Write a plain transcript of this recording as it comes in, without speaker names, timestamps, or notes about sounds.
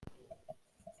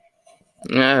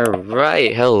All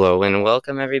right, hello and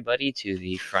welcome everybody to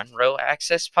the Front Row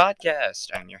Access Podcast.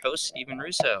 I'm your host, Stephen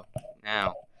Russo.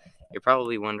 Now, you're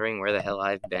probably wondering where the hell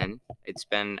I've been. It's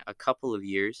been a couple of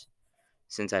years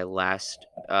since I last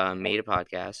made a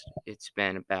podcast. It's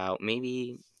been about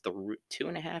maybe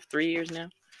 2.5, 3 years now.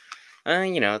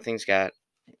 Things got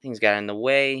in the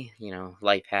way.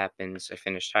 Life happens. I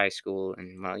finished high school,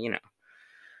 and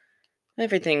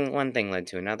one thing led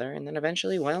to another, and then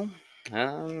eventually,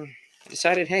 um,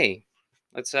 decided, hey,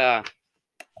 let's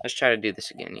let's try to do this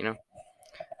again.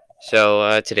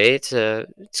 So today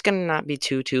it's gonna not be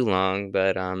too long,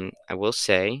 but I will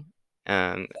say,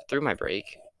 through my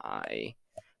break, I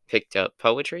picked up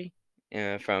poetry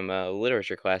from a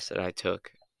literature class that I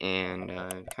took, and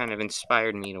kind of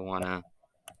inspired me to wanna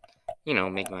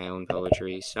make my own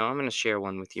poetry. So I'm gonna share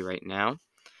one with you right now,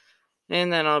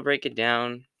 and then I'll break it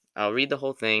down. I'll read the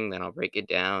whole thing, then I'll break it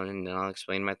down, and then I'll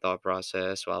explain my thought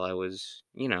process while I was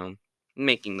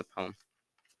making the poem.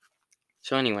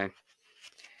 So anyway.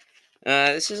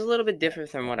 This is a little bit different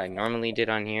from what I normally did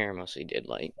on here. I mostly did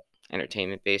like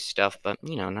entertainment based stuff, but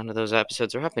none of those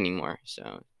episodes are up anymore.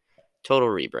 So, total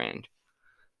rebrand.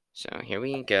 So, here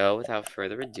we go. Without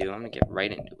further ado, I'm going to get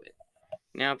right into it.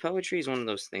 Now, poetry is one of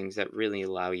those things that really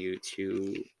allow you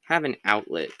to have an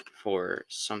outlet for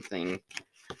something.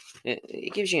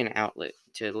 It gives you an outlet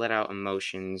to let out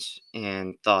emotions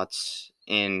and thoughts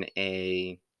in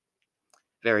a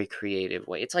very creative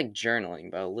way. It's like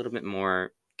journaling, but a little bit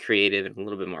more creative and a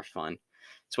little bit more fun.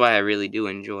 That's why I really do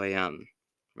enjoy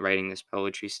writing this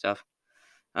poetry stuff.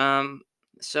 Um,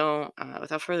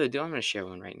 without further ado, I'm going to share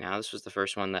one right now. This was the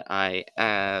first one that I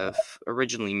have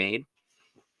originally made.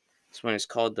 This one is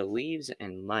called "The Leaves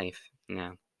and Life."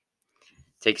 Now,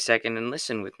 take a second and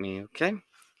listen with me, okay?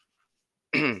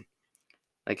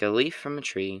 Like a leaf from a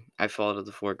tree, I fall to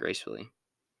the floor gracefully,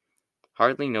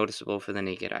 hardly noticeable for the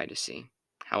naked eye to see.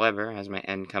 However, as my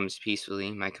end comes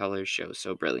peacefully, my colors show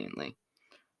so brilliantly.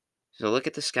 So look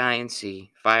at the sky and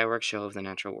see, fireworks show of the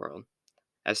natural world.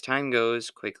 As time goes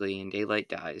quickly and daylight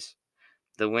dies,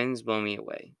 the winds blow me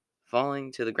away,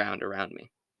 falling to the ground around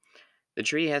me. The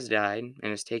tree has died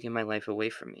and has taken my life away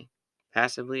from me.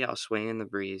 Passively, I'll sway in the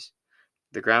breeze.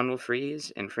 The ground will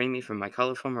freeze and free me from my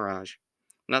colorful mirage.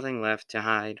 Nothing left to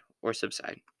hide or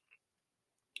subside.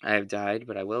 I have died,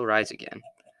 but I will rise again.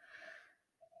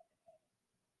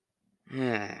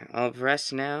 I'll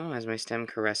rest now as my stem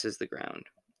caresses the ground.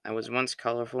 I was once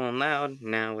colorful and loud,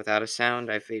 now without a sound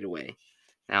I fade away.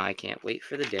 Now I can't wait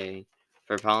for the day,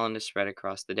 for pollen to spread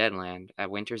across the dead land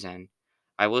at winter's end.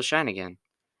 I will shine again.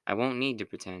 I won't need to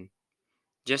pretend.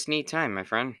 Just need time, my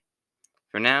friend.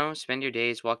 For now, spend your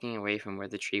days walking away from where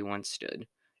the tree once stood.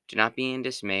 Do not be in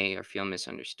dismay or feel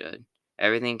misunderstood.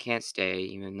 Everything can't stay,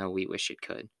 even though we wish it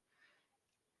could.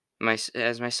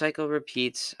 As my cycle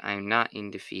repeats, I am not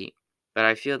in defeat, but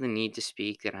I feel the need to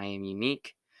speak that I am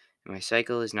unique, and my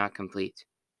cycle is not complete,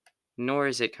 nor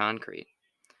is it concrete.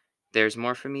 There's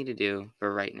more for me to do, but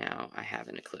right now I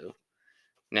haven't a clue.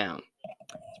 Now,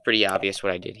 it's pretty obvious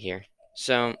what I did here.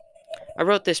 So, I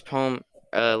wrote this poem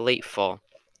late fall,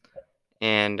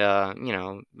 and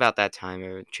about that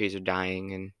time, trees are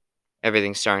dying and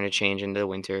everything's starting to change into the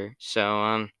winter.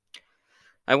 So,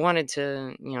 I wanted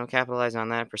to, capitalize on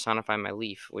that, personify my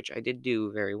leaf, which I did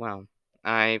do very well.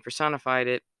 I personified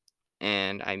it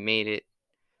and I made it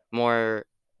more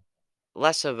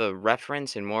less of a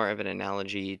reference and more of an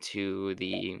analogy to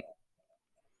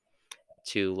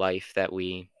life that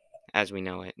we as we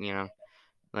know it.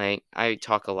 Like I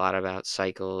talk a lot about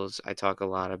cycles. I talk a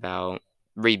lot about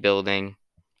rebuilding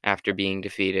after being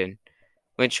defeated,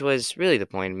 which was really the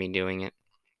point of me doing it.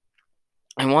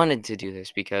 I wanted to do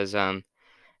this because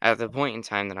at the point in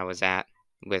time that I was at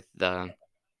with the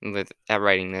with at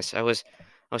writing this, I was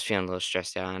feeling a little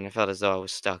stressed out, and I felt as though I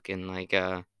was stuck in like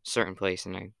a certain place,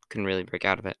 and I couldn't really break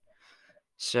out of it.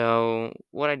 So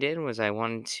what I did was I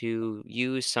wanted to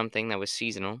use something that was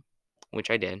seasonal,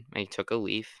 which I did. I took a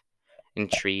leaf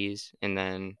and trees, and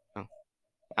then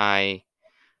I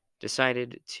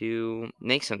decided to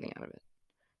make something out of it.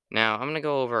 Now I'm gonna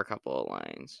go over a couple of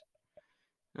lines.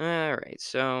 All right,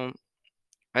 so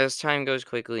as time goes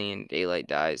quickly and daylight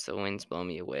dies, the winds blow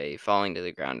me away, falling to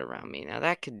the ground around me. Now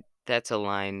that's a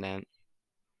line that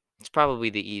it's probably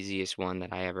the easiest one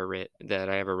that I ever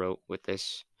wrote with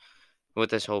this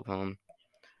whole poem.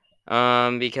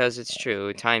 Because it's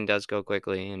true, time does go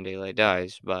quickly and daylight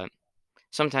dies, but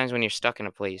sometimes when you're stuck in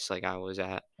a place like I was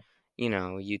at,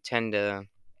 you tend to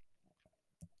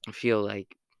feel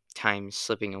like time's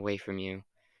slipping away from you,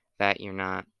 that you're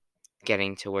not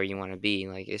getting to where you want to be.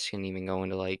 Like this can even go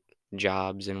into like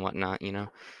jobs and whatnot,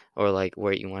 or like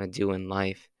what you want to do in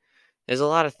life. There's a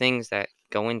lot of things that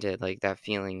go into like that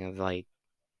feeling of like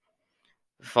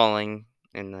falling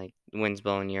and like winds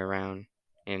blowing you around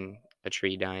and a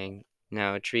tree dying.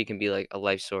 Now, a tree can be like a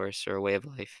life source or a way of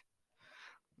life.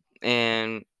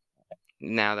 And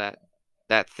now that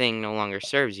that thing no longer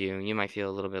serves you, you might feel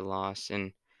a little bit lost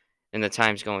and the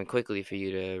time's going quickly for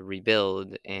you to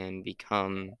rebuild and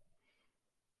become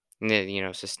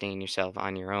sustain yourself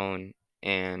on your own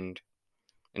and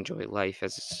enjoy life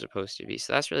as it's supposed to be.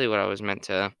 So that's really what I was meant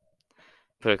to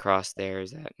put across there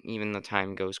is that even though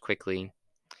time goes quickly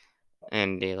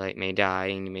and daylight may die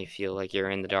and you may feel like you're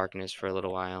in the darkness for a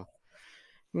little while,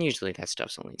 usually that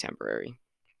stuff's only temporary.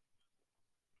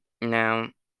 Now,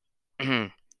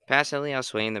 passively I'll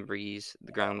sway in the breeze,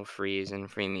 the ground will freeze and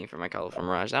free me from my colorful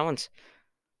mirage. That one's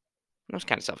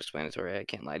kind of self-explanatory. I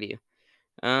can't lie to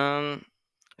you. Um,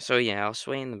 so yeah, I'll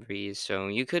sway in the breeze. So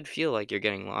you could feel like you're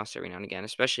getting lost every now and again,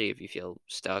 especially if you feel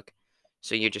stuck.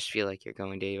 So you just feel like you're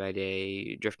going day by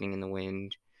day, drifting in the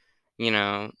wind,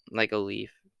 like a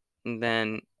leaf. And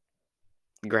then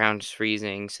the ground's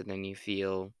freezing, so then you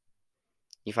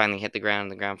finally hit the ground,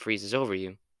 and the ground freezes over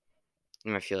you.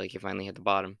 You might feel like you finally hit the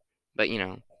bottom. But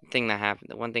the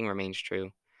one thing remains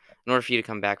true. In order for you to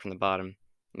come back from the bottom,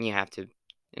 you have to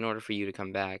in order for you to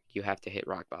come back, you have to hit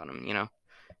rock bottom.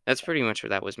 That's pretty much what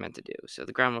that was meant to do. So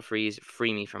the ground will freeze,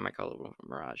 free me from my colorful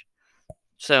mirage.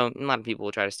 So a lot of people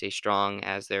will try to stay strong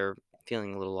as they're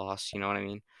feeling a little lost, you know what I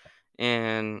mean?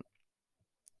 And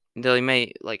they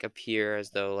may like appear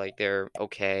as though like they're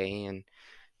okay and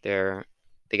they're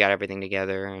they got everything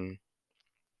together and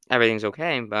everything's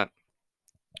okay, but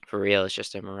for real it's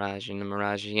just a mirage and the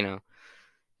mirage,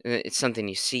 it's something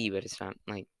you see, but it's not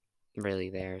like really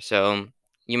there. So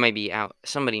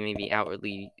somebody may be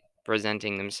outwardly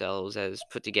presenting themselves as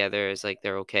put together as like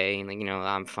they're okay and like,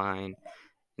 I'm fine,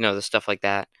 the stuff like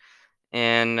that.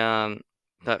 And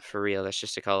but for real, that's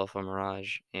just a colorful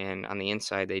mirage. And on the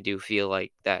inside, they do feel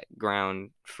like that ground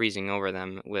freezing over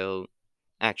them will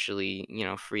actually,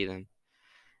 free them.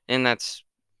 And that's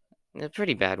a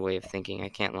pretty bad way of thinking. I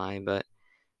can't lie, but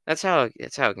that's how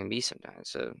it can be sometimes.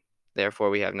 So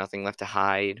therefore, we have nothing left to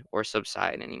hide or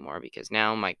subside anymore because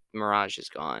now my mirage is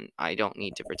gone. I don't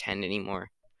need to pretend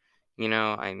anymore.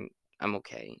 I'm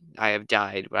okay. I have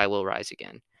died, but I will rise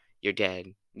again. You're dead.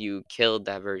 You killed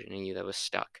that version of you that was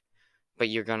stuck, but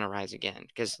you're gonna rise again.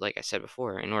 Because, like I said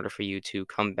before, in order for you to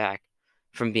come back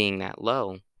from being that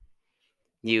low,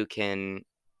 you can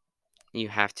you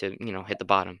have to hit the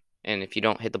bottom. And if you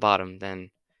don't hit the bottom,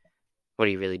 then what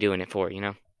are you really doing it for?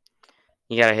 You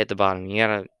gotta hit the bottom.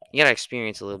 You gotta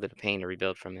experience a little bit of pain to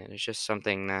rebuild from it. It's just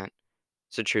something that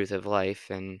it's the truth of life,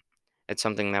 and it's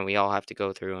something that we all have to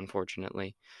go through,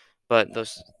 unfortunately. But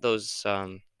those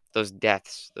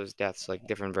deaths, like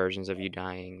different versions of you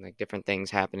dying, like different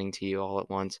things happening to you all at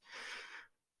once,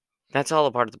 that's all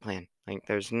a part of the plan. Like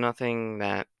there's nothing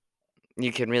that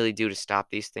you can really do to stop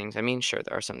these things. I mean, sure,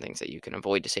 there are some things that you can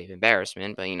avoid to save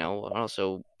embarrassment, but it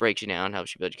also breaks you down,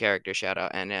 helps you build your character. Shout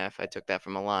out NF. I took that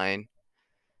from a line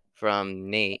from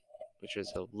Nate, which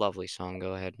was a lovely song.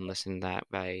 Go ahead and listen to that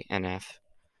by NF.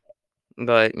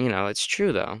 But, it's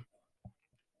true though.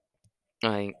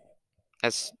 Like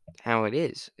that's how it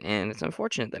is, and it's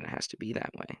unfortunate that it has to be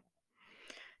that way.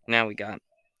 Now we got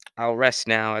I'll rest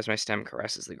now as my stem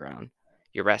caresses the ground.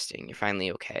 You're resting. You're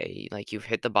finally okay. Like you've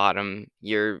hit the bottom.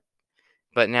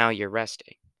 But now you're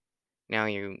resting. Now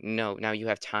you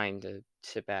have time to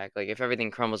sit back. Like if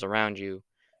everything crumbles around you,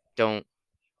 don't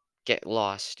get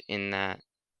lost in that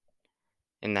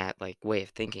like way of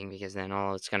thinking because then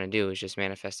all it's going to do is just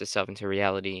manifest itself into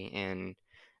reality and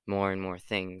more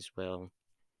things will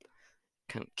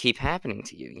keep happening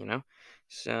to you.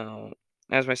 So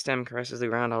as my stem caresses the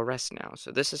ground, I'll rest now.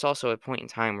 So this is also a point in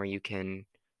time where you can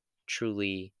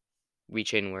truly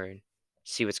reach inward,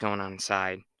 see what's going on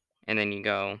inside, and then you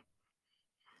go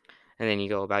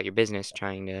about your business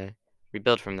trying to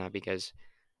rebuild from that because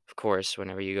of course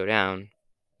whenever you go down,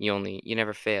 you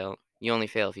never fail. You only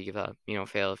fail if you give up. You don't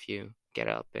fail if you get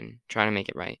up and try to make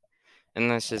it right. And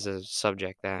this is a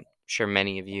subject that I'm sure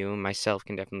many of you, myself,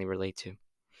 can definitely relate to.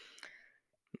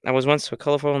 I was once so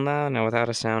colorful and loud, now without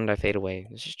a sound I fade away.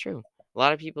 This is true. A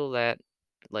lot of people that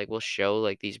like will show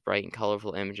like these bright and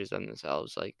colorful images of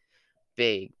themselves, like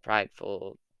big,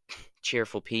 prideful,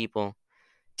 cheerful people.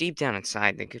 Deep down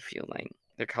inside, they could feel like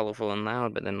they're colorful and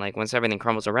loud, but then like once everything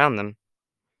crumbles around them,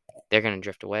 they're gonna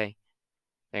drift away.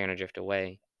 They're gonna drift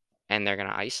away, and they're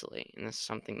gonna isolate. And that's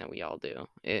something that we all do.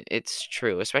 It's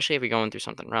true, especially if you're going through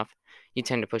something rough. You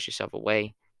tend to push yourself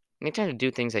away. And you tend to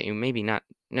do things that you maybe not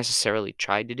necessarily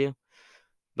tried to do,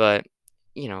 but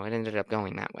it ended up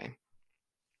going that way.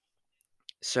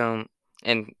 So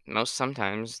And most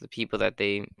sometimes the people that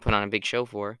they put on a big show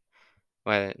for,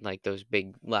 whether like those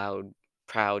big, loud,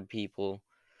 proud people,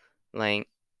 like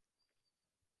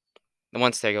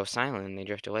once they go silent and they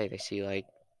drift away, they see like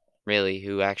really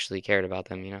who actually cared about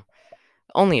them.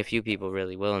 Only a few people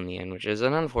really will in the end, which is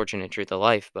an unfortunate truth of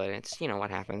life, but it's,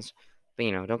 what happens. But,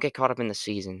 don't get caught up in the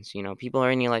seasons. People are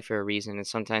in your life for a reason, and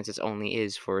sometimes it's only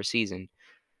is for a season.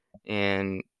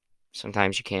 And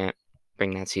sometimes you can't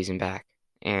bring that season back.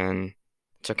 And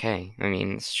it's okay. I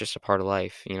mean, it's just a part of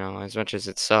life. As much as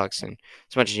it sucks and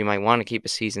as much as you might want to keep a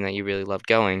season that you really love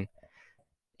going,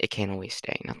 it can't always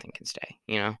stay. Nothing can stay.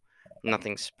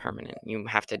 Nothing's permanent. You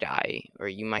have to die, or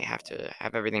you might have to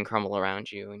have everything crumble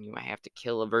around you, and you might have to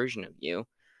kill a version of you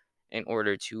in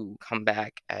order to come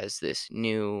back as this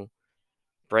new,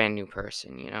 brand new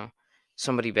person.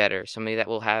 Somebody better, somebody that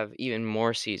will have even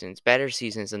more seasons, better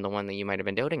seasons than the one that you might have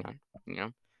been doting on.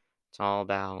 It's all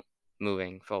about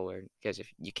moving forward because if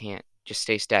you can't just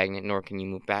stay stagnant, nor can you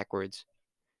move backwards.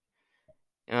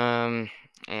 Um,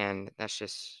 and that's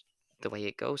just the way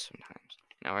it goes sometimes.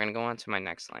 Now we're gonna go on to my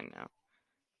next line now.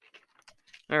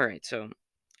 All right, so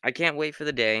I can't wait for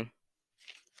the day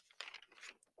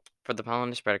for the pollen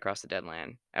to spread across the dead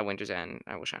land. At winter's end,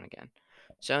 I will shine again.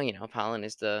 So, pollen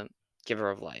is the giver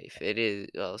of life. It is,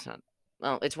 well, it's not,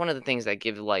 well, it's one of the things that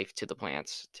gives life to the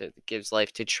plants, gives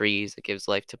life to trees, that gives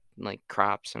life to like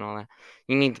crops and all that.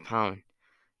 You need the pollen.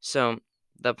 So,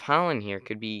 the pollen here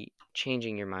could be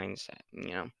changing your mindset.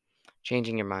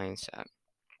 Changing your mindset.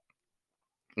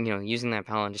 Using that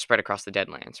pollen to spread across the dead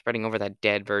land, spreading over that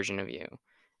dead version of you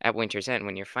at winter's end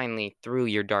when you're finally through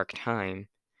your dark time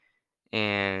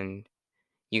and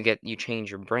you change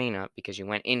your brain up because you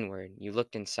went inward, you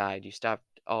looked inside, you stopped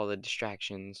all the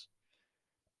distractions,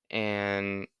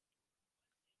 and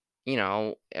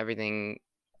everything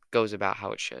goes about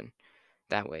how it should.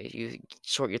 That way, you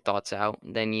sort your thoughts out,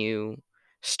 then you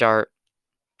start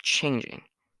changing.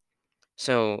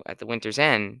 So at the winter's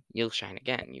end, you'll shine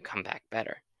again. You come back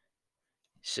better.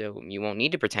 So you won't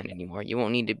need to pretend anymore. You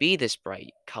won't need to be this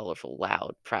bright, colorful,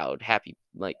 loud, proud, happy,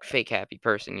 like fake happy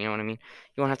person. You know what I mean?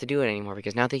 You won't have to do it anymore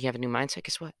because now that you have a new mindset,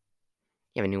 guess what?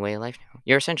 You have a new way of life now.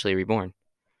 You're essentially reborn.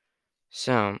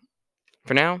 So,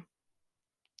 for now,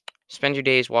 spend your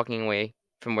days walking away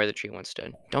from where the tree once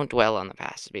stood. Don't dwell on the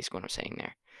past, is basically what I'm saying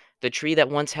there. The tree that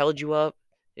once held you up,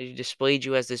 it displayed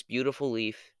you as this beautiful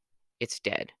leaf, it's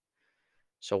dead.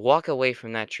 So, walk away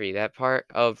from that tree. That part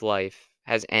of life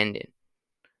has ended.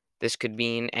 This could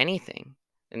mean anything.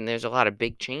 And there's a lot of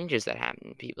big changes that happen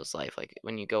in people's life. Like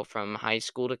when you go from high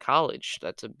school to college,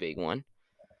 that's a big one.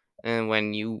 And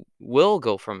when you will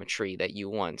go from a tree that you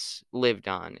once lived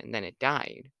on and then it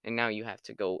died, and now you have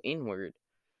to go inward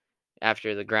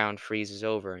after the ground freezes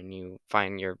over and you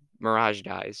find your mirage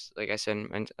dies, like I said,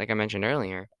 like I mentioned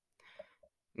earlier,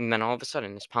 and then all of a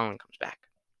sudden this pollen comes back,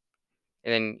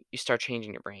 and then you start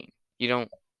changing your brain. You don't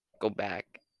go back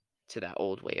to that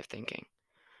old way of thinking.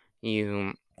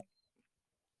 You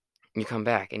you come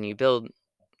back and you plant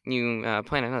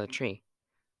another tree,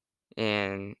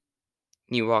 and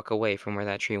you walk away from where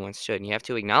that tree once stood, and you have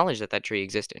to acknowledge that that tree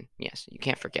existed. Yes, you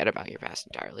can't forget about your past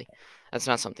entirely. That's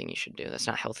not something you should do. That's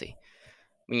not healthy.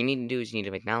 What you need to do is you need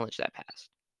to acknowledge that past.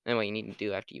 And what you need to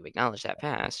do after you acknowledge that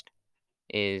past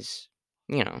is,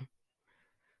 you know,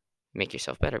 make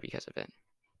yourself better because of it.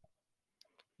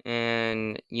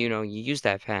 And, you use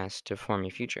that past to form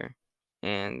your future.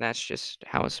 And that's just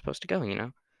how it's supposed to go.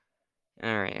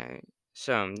 All right.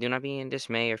 So, do not be in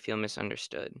dismay or feel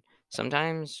misunderstood.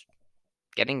 Sometimes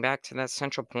getting back to that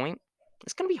central point,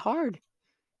 it's going to be hard.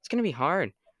 It's going to be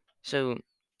hard. So,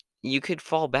 you could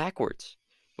fall backwards.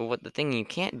 But what the thing you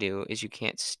can't do is you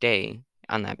can't stay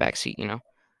on that back seat.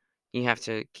 You have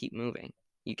to keep moving.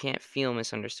 You can't feel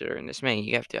misunderstood or in dismay.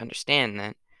 You have to understand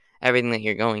that everything that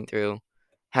you're going through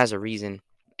has a reason.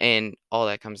 And all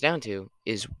that comes down to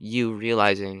is you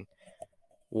realizing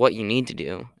what you need to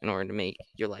do in order to make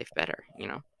your life better.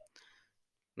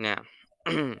 Now,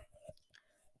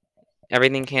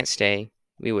 everything can't stay.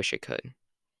 We wish it could.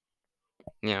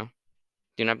 You know,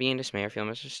 do not be in dismay or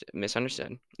feel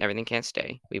misunderstood. Everything can't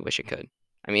stay. We wish it could.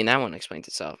 I mean, that one explains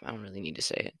itself. I don't really need to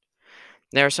say it.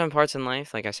 There are some parts in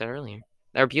life, like I said earlier,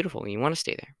 that are beautiful. You want to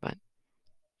stay there, but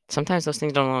sometimes those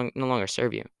things no longer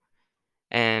serve you.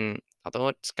 And although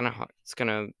it's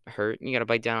gonna hurt, you gotta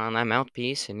bite down on that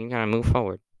mouthpiece and you gotta move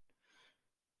forward.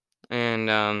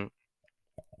 And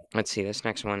let's see. This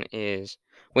next one is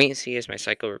wait and see as my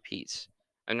cycle repeats.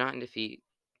 I'm not in defeat,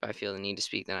 but I feel the need to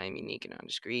speak that I am unique and not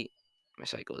discreet. My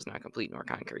cycle is not complete nor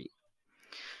concrete.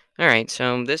 All right,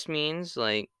 so this means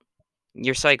like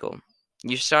your cycle.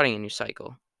 You're starting a new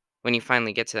cycle when you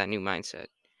finally get to that new mindset.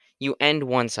 You end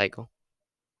one cycle,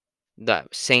 that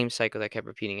same cycle that kept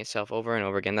repeating itself over and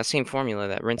over again, that same formula,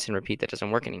 that rinse and repeat that doesn't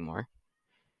work anymore.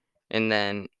 And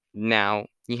then now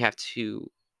you have to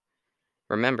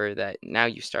remember that now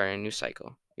you start a new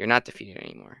cycle. You're not defeated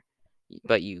anymore.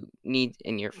 But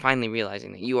and you're finally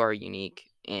realizing that you are unique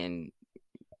and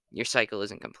your cycle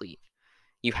isn't complete.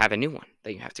 You have a new one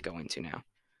that you have to go into now.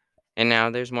 And now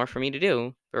there's more for me to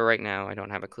do, but right now I don't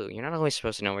have a clue. You're not always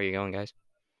supposed to know where you're going, guys.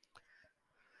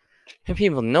 And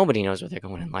nobody knows where they're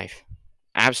going in life.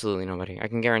 Absolutely nobody. I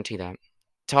can guarantee that.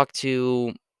 Talk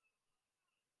to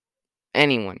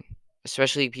anyone,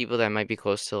 especially people that might be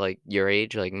close to like your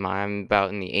age. Like I'm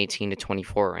about in the 18 to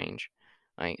 24 range.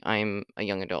 I'm a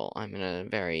young adult. I'm in a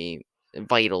very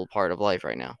vital part of life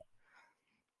right now.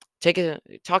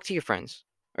 Talk to your friends,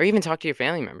 or even talk to your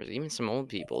family members, even some old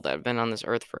people that have been on this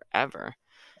earth forever.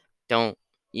 Don't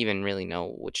even really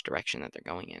know which direction that they're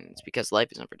going in. It's because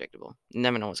life is unpredictable. You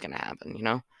never know what's gonna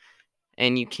happen,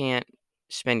 and you can't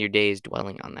spend your days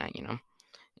dwelling on that,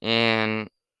 And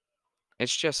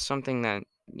it's just something that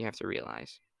you have to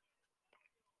realize.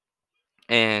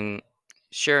 And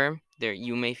sure, there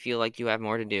you may feel like you have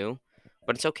more to do,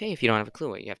 but it's okay if you don't have a clue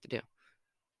what you have to do.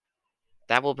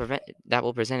 That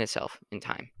will present itself in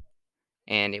time,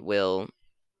 and it will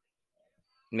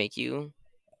make you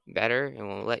better. It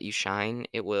will let you shine.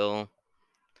 It will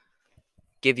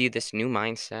give you this new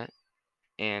mindset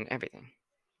and everything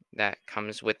that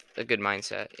comes with a good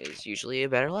mindset is usually a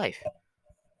better life.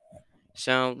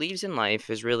 So, Leaves in Life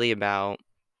is really about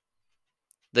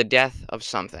the death of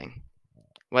something,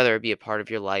 whether it be a part of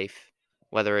your life,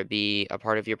 whether it be a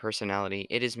part of your personality.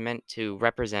 It is meant to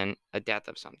represent a death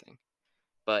of something,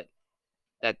 but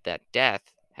that death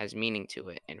has meaning to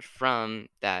it, and from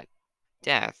that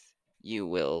death, you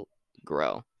will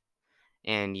grow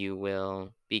and you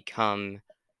will become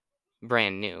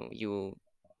brand new. You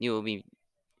will be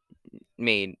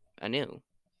made anew,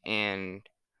 and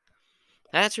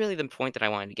that's really the point that I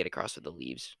wanted to get across with the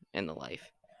leaves and the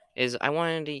life. Is I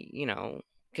wanted to,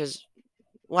 because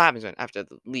what happens after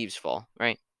the leaves fall,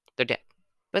 right? They're dead.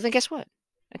 But then guess what?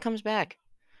 It comes back.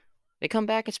 They come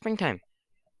back at springtime.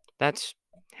 That's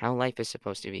how life is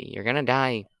supposed to be. You're gonna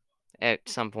die at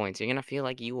some points. You're gonna feel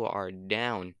like you are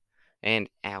down and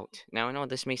out. Now I know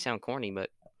this may sound corny, but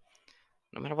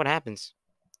no matter what happens,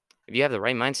 if you have the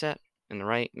right mindset and the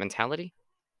right mentality,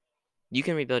 you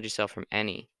can rebuild yourself from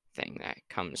anything that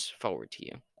comes forward to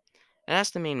you. And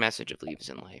that's the main message of Leaves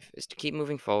in Life, is to keep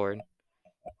moving forward,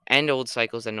 end old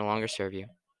cycles that no longer serve you,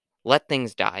 let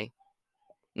things die,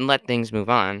 and let things move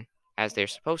on as they're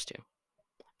supposed to.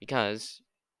 Because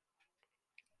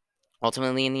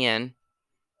ultimately, in the end,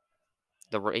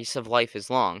 the race of life is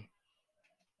long,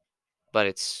 but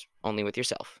it's only with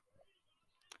yourself.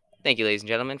 Thank you, ladies and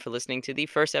gentlemen, for listening to the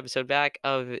first episode back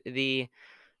of the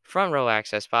Front Row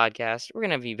Access podcast. We're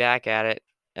going to be back at it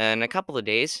in a couple of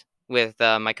days with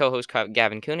my co-host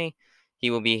Gavin Cooney. He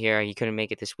will be here. He couldn't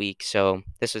make it this week, so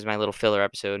this was my little filler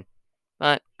episode.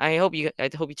 But I hope you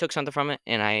took something from it,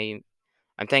 and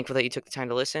I'm thankful that you took the time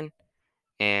to listen.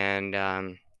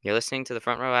 And you're listening to the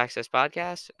Front Row Access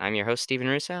podcast. I'm your host, Stephen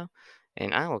Russo,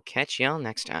 and I will catch y'all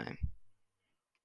next time.